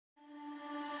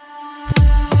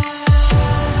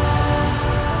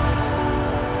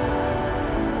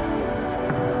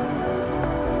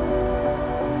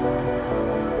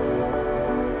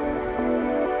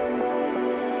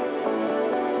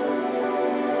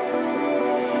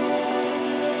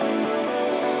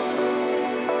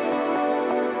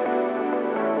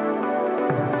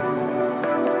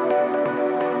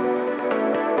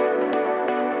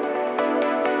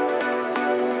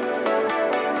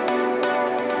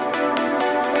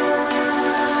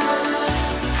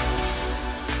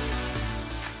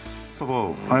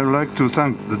I would like to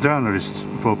thank the journalists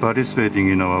for participating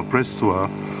in our press tour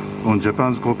on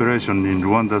Japan's cooperation in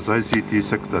Rwanda's ICT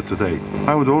sector today.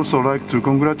 I would also like to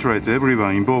congratulate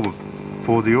everyone involved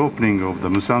for the opening of the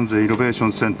Musanze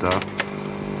Innovation Center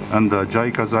and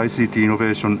JICA's ICT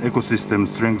Innovation Ecosystem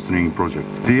Strengthening Project.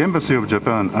 The Embassy of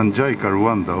Japan and JICA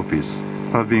Rwanda office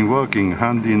have been working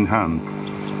hand in hand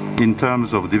in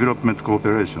terms of development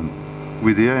cooperation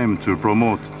with the aim to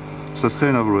promote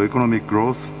sustainable economic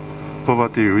growth,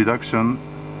 poverty reduction,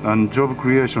 and job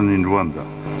creation in Rwanda.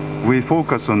 We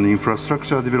focus on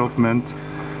infrastructure development,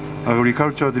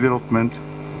 agriculture development,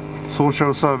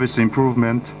 social service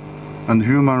improvement, and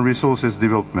human resources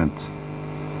development.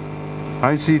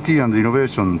 ICT and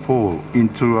innovation fall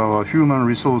into our human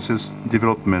resources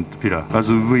development pillar.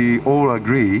 As we all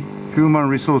agree, human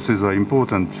resources are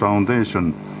important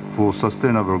foundation for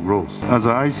sustainable growth. As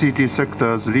the ICT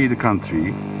sector's lead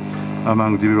country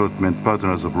among development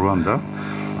partners of Rwanda,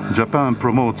 Japan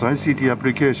promotes ICT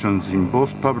applications in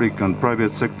both public and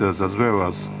private sectors, as well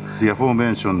as the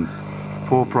aforementioned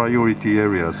 4 priority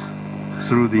areas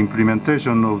through the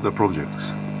implementation of the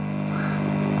projects.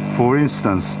 For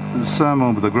instance, some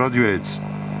of the graduates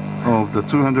of the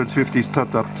 250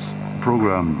 Startups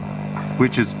program,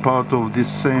 which is part of this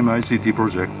same ICT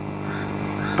project,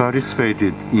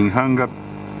 participated in Hanga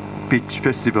Pitch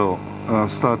Festival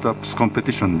Startups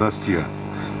competition last year.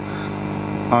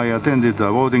 I attended the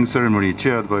awarding ceremony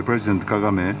chaired by President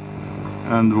Kagame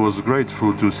and was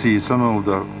grateful to see some of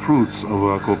the fruits of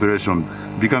our cooperation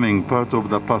becoming part of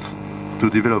the path to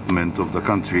development of the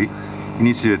country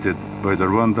initiated by the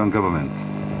Rwandan government.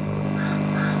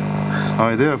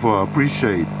 I therefore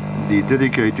appreciate the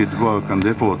dedicated work and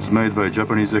efforts made by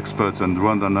Japanese experts and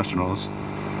Rwandan nationals,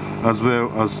 as well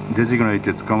as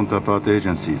designated counterpart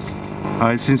agencies.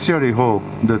 I sincerely hope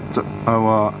that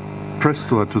our press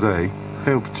tour today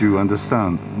helped you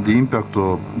understand the impact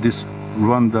of this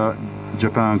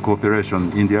Rwanda-Japan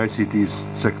cooperation in the ICT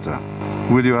sector.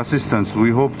 With your assistance, we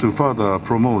hope to further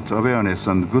promote awareness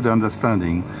and good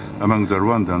understanding among the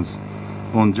Rwandans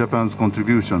on Japan's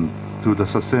contribution to the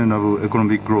sustainable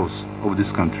economic growth of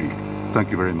this country. Thank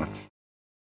you very much.